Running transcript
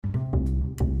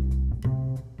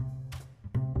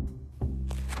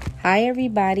Hi,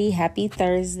 everybody. Happy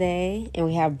Thursday. And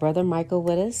we have Brother Michael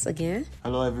with us again.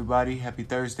 Hello, everybody. Happy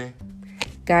Thursday.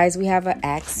 Guys, we have an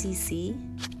Ask CC.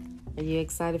 Are you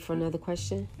excited for another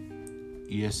question?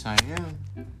 Yes, I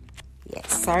am.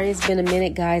 Yes. Sorry it's been a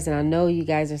minute, guys. And I know you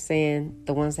guys are saying,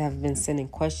 the ones that have been sending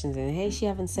questions, and hey, she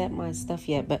haven't sent my stuff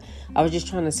yet. But I was just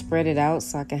trying to spread it out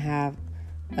so I can have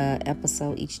an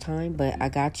episode each time. But I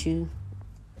got you.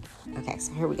 Okay,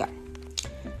 so here we go.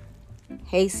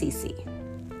 Hey, CC.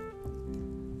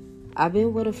 I've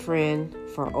been with a friend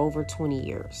for over 20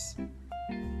 years.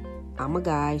 I'm a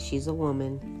guy, she's a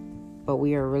woman, but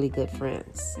we are really good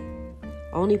friends.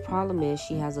 Only problem is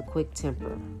she has a quick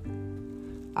temper.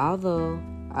 Although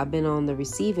I've been on the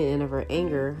receiving end of her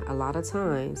anger a lot of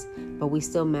times, but we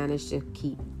still manage to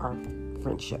keep our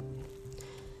friendship.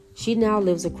 She now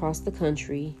lives across the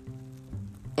country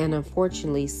and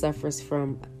unfortunately suffers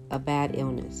from a bad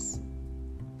illness.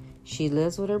 She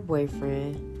lives with her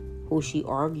boyfriend, who she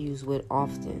argues with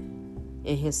often,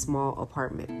 in his small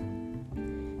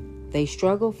apartment. They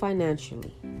struggle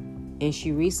financially, and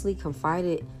she recently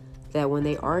confided that when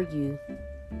they argue,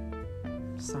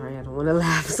 sorry, I don't want to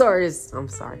laugh. I'm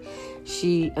sorry.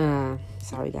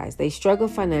 Sorry guys. They struggle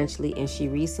financially, and she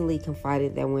recently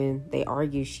confided that when they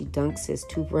argue, she dunks his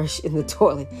toothbrush in the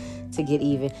toilet to get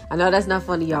even. I know that's not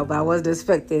funny, y'all, but I wasn't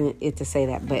expecting it to say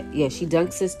that. But yeah, she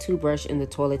dunks his toothbrush in the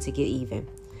toilet to get even.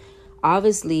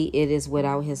 Obviously, it is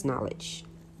without his knowledge.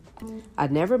 I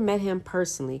never met him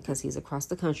personally because he's across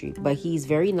the country, but he's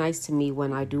very nice to me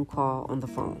when I do call on the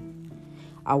phone.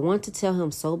 I want to tell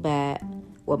him so bad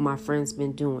what my friend's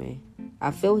been doing. I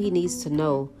feel he needs to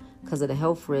know because of the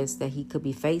health risks that he could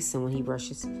be facing when he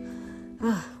brushes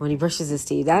his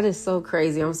teeth. That is so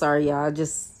crazy. I'm sorry, y'all. I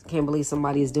just can't believe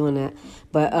somebody is doing that.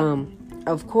 But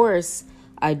of course,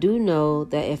 I do know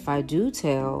that if I do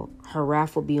tell, her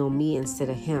wrath will be on me instead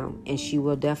of him, and she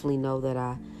will definitely know that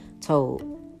I told.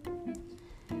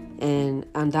 And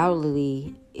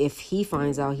undoubtedly, if he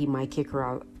finds out, he might kick her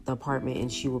out the apartment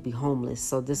and she will be homeless.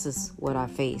 So this is what I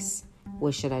face.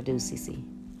 What should I do, CC?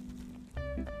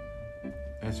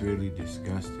 That's really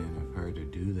disgusting of her to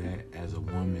do that as a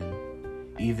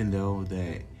woman, even though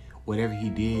that whatever he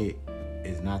did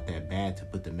is not that bad, to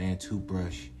put the man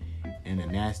toothbrush in a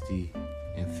nasty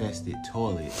infested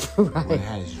toilet Right. where it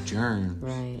has germs.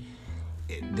 Right.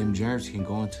 Them germs can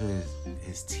go into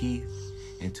his teeth,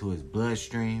 into his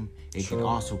bloodstream. It True. can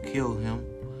also kill him.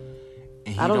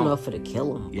 And I don't know if it'll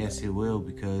kill him. Yes, it will,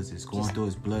 because it's going through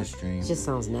his bloodstream. It just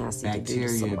sounds nasty. Bacteria,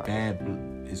 to do to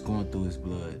somebody. is going through his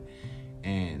blood.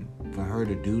 And for her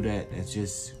to do that, that's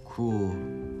just cruel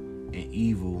and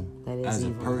evil. That is as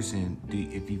evil. A person.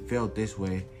 If he felt this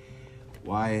way,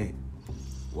 why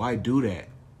do that?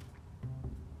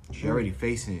 She already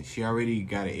facing it. She already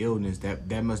got an illness.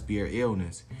 That must be her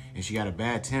illness. And she got a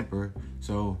bad temper.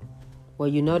 So, well,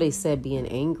 you know, they said being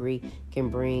angry can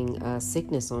bring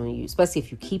sickness on you, especially if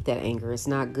you keep that anger. It's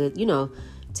not good,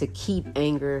 to keep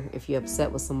anger. If you're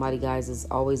upset with somebody, guys, it's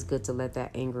always good to let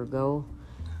that anger go.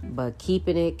 But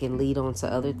keeping it can lead on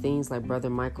to other things, like Brother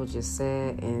Michael just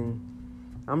said. And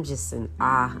I'm just in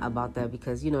awe about that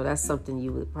because, that's something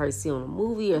you would probably see on a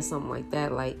movie or something like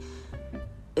that. Like,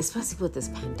 especially with this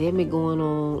pandemic going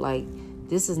on, like,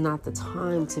 this is not the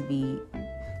time to be,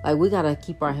 like, we got to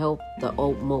keep our health the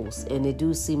utmost. And it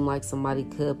do seem like somebody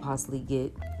could possibly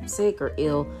get sick or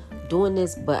ill doing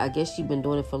this, but I guess you've been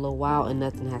doing it for a little while and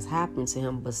nothing has happened to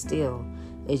him. But still,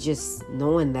 it's just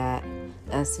knowing that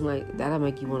seems like that'll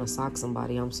make you want to sock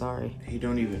somebody. I'm sorry. he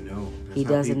don't even know. He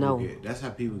doesn't know. That's how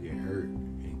people get hurt.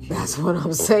 That's what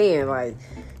I'm saying. Like,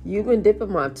 you've been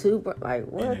dipping my tooth, but like,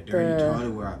 what in a dirty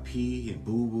toilet where I pee and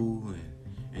boo-boo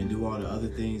and do all the other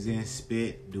things in,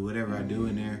 spit, do whatever I do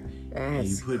in there. And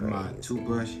you put my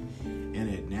toothbrush in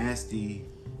a nasty,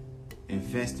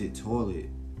 infested toilet.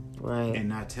 Right. And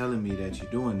not telling me that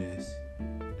you're doing this.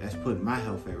 That's putting my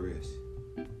health at risk.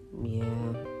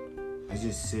 Yeah. That's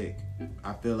just sick.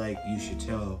 I feel like you should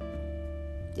tell.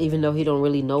 Even though he don't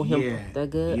really know him that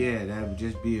good? Yeah, that would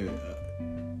just be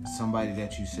somebody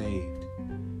that you saved.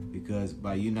 Because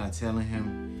by you not telling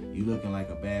him, you looking like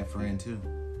a bad friend too.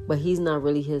 But he's not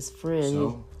really his friend.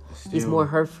 So, he's more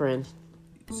her friend.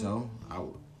 So,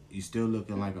 you still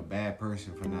looking like a bad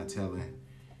person for not telling him.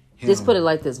 Just put it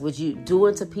like this. Would you do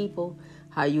unto people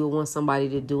how you would want somebody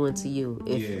to do unto you?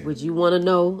 Would you want to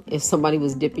know if somebody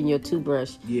was dipping your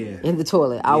toothbrush in the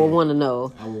toilet? I would want to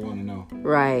know. I would want to know.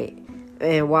 Right.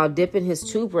 And while dipping his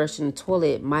toothbrush in the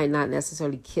toilet might not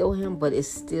necessarily kill him, but it's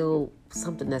still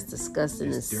something that's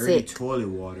disgusting and dirty sick. Toilet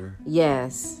water.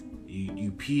 Yes.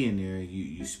 You pee in there.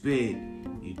 You spit.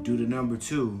 You do the number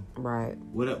 2. Right.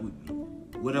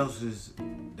 What else is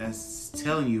that's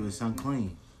telling you it's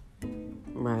unclean.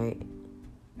 Right.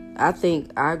 I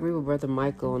agree with Brother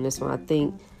Michael on this one. I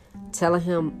think telling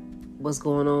him what's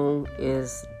going on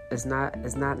is not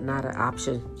an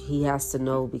option. He has to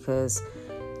know, because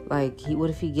what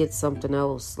if he gets something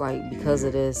else because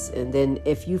of this, and then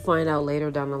if you find out later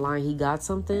down the line he got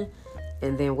something,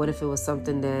 and then what if it was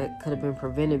something that could have been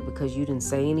prevented because you didn't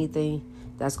say anything?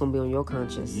 That's gonna be on your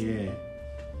conscience. Yeah.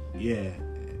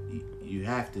 You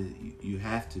have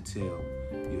to tell.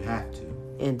 You have to.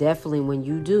 And definitely when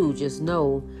you do, just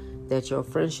know that your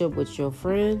friendship with your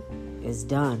friend is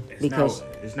done.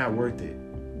 It's not worth it.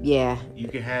 Yeah. You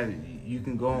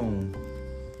can go on.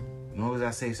 As long as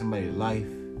I save somebody's life.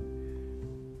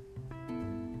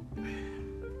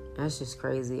 That's just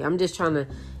crazy. I'm just trying to,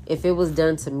 if it was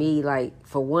done to me,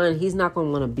 for one, he's not going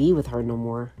to want to be with her no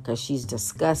more because she's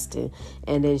disgusting.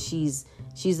 And then she's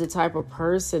the type of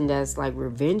person that's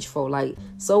revengeful.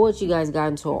 So what, you guys got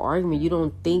into an argument, you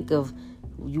don't think of,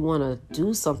 you want to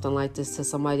do something like this to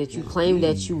somebody that you claim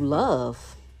that you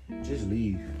love. Just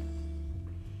leave.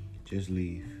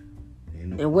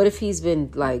 And what if he's been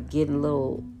getting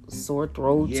little sore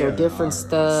throats or different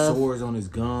stuff, sores on his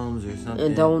gums or something,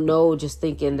 and don't know, just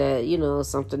thinking that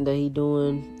something that he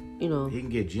doing, he can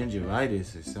get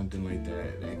gingivitis or something like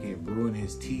that can ruin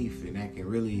his teeth, and that can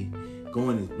really go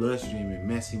in his bloodstream and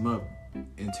mess him up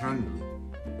internally.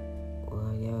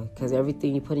 Well, yeah, because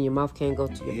everything you put in your mouth can't go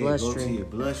to your bloodstream. Go to your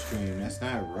bloodstream. That's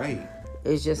not right.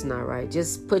 It's just not right.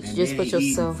 Just put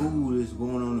yourself. Food is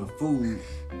going on the food.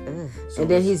 So and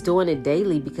then he's doing it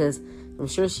daily, because I'm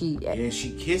sure she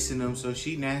kissing him, so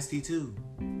she nasty too.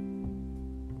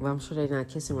 Well, I'm sure they're not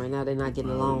kissing right now. They're not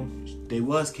getting along. They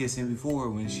was kissing before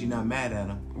when she not mad at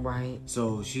him. Right.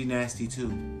 So she nasty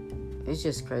too. It's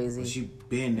just crazy. But she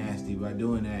been nasty by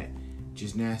doing that.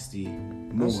 Just nasty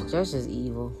more. That's just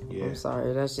evil. Yeah. I'm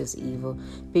sorry. That's just evil.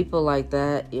 People like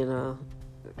that, I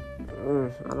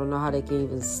don't know how they can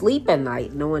even sleep at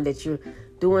night knowing that you're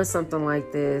doing something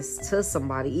like this to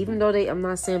somebody. Even though I'm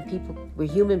not saying we're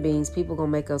human beings, people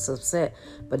gonna make us upset,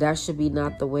 but that should be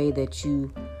not the way that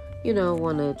you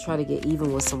want to try to get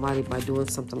even with somebody by doing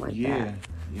something like that. Yeah,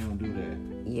 you don't do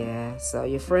that. Yeah, so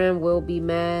your friend will be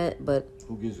mad, but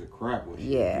who gives a crap what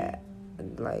you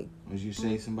do? As you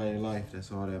save somebody's life,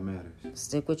 that's all that matters.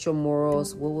 Stick with your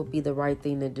morals. What would be the right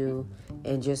thing to do?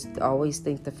 And just always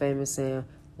think the famous saying,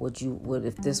 would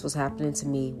if this was happening to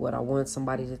me, would I want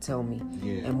somebody to tell me?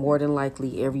 Yeah. And more than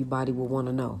likely, everybody will want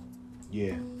to know.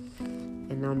 Yeah.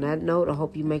 And on that note, I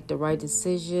hope you make the right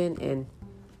decision, and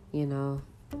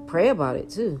pray about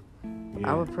it too.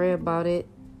 Yeah. I would pray about it.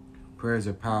 Prayers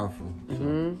are powerful. So.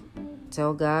 Mm-hmm.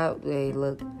 Tell God, hey,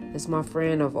 look, it's my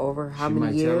friend of over how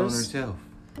many years? She might tell on herself.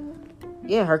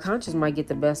 Yeah, her conscience might get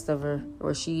the best of her,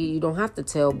 or you don't have to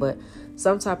tell, but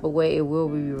some type of way it will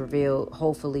be revealed,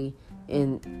 hopefully,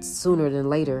 and sooner than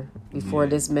later, before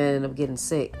this man end up getting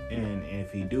sick. And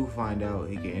if he do find out,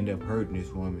 he can end up hurting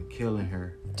this woman, killing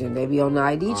her. Then they be on the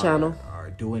ID channel. Or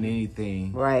doing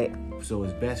anything. Right. So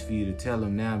it's best for you to tell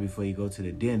him now before you go to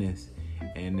the dentist.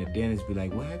 And the dentist be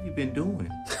like, what have you been doing?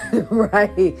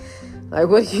 Right. What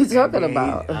are you talking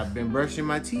about? I've been brushing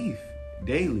my teeth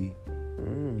daily.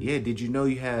 Yeah, did you know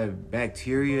you have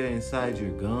bacteria inside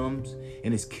your gums?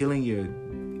 And it's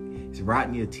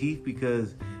rotting your teeth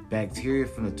because bacteria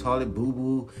from the toilet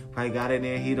boo-boo probably got in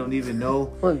there. He don't even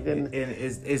know. Oh, and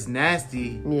it's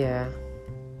nasty. Yeah.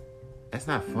 That's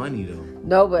not funny though.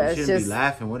 No, but you shouldn't be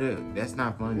laughing. That's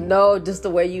not funny. No, just the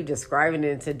way you describing it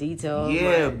into detail.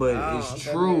 Yeah, but it's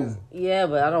true. Yeah,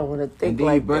 but I don't want to think and then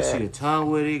like you brush that. your tongue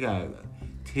with it. Got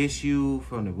tissue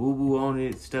from the boo-boo on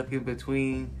it stuck in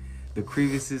between the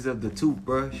crevices of the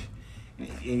toothbrush.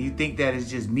 And you think that it's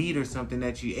just meat or something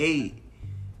that you ate,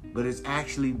 but it's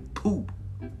actually poop.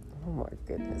 Oh my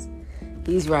goodness.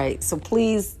 He's right. So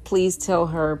please tell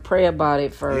her, pray about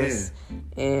it first. Yeah.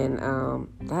 And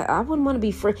I wouldn't want to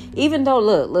be free. Even though,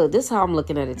 look, this is how I'm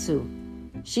looking at it too.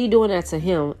 She doing that to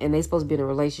him, and they supposed to be in a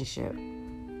relationship.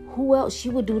 Who else? She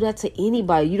would do that to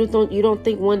anybody. You don't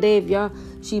think one day if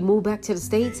she moved back to the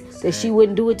States that she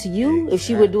wouldn't do it to you? Exactly. If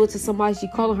she would do it to somebody she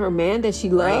calling her man that she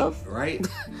loved? Right.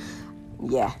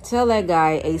 Yeah. Tell that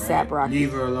guy ASAP Rocky.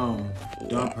 Leave her alone.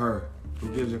 Dump her.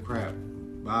 Who gives a crap?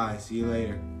 Bye. See you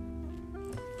later.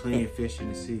 Plenty of fish in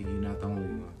the sea. You're not the only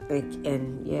one.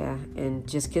 And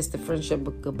just kiss the friendship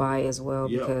goodbye as well.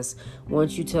 Yep. Because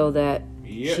once you tell that,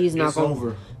 she's not going.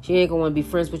 Over. She ain't gonna want to be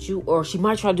friends with you, or she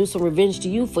might try to do some revenge to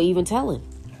you for even telling.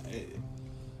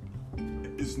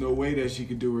 It's no way that she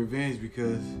could do revenge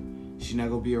because she's not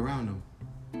gonna be around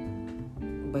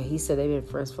him. But he said they've been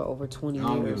friends for over 20 years.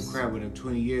 I don't give a crap with him.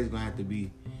 20 years gonna have to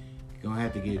be you're gonna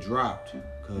have to get dropped,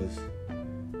 because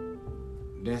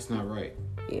that's not right.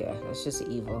 Yeah, that's just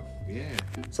evil. Yeah.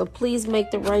 So please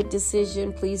make the right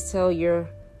decision. Please tell your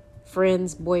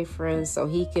friend's boyfriend so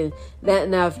he can.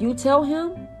 Now, if you tell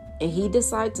him and he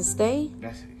decide to stay,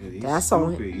 that's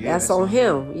on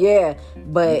him. Yeah,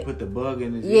 but you put the bug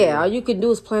in his ear. All you can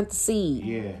do is plant the seed.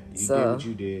 Yeah, you did what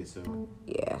you did. So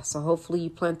yeah, so hopefully you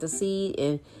plant the seed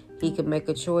and he can make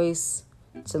a choice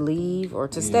to leave or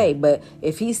to stay. But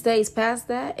if he stays past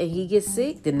that and he gets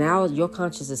sick, then now your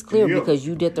conscience is clear because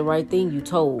you did the right thing. You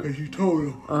told. Because you told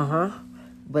him.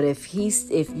 But if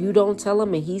you don't tell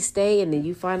him and he stay, and then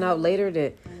you find out later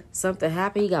that something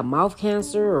happened, he got mouth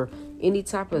cancer or any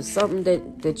type of something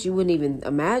that you wouldn't even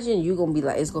imagine, you're gonna be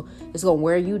like, it's gonna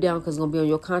wear you down because it's gonna be on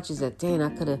your conscience that, dang, I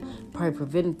could have probably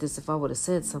prevented this if I would have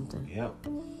said something. Yep.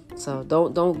 So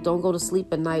don't go to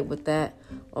sleep at night with that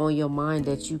on your mind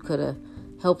that you could have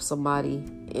helped somebody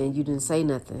and you didn't say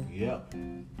nothing. Yep.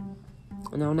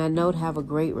 And on that note, have a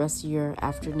great rest of your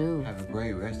afternoon. Have a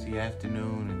great rest of your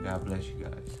afternoon, and God bless you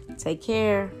guys. Take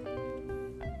care.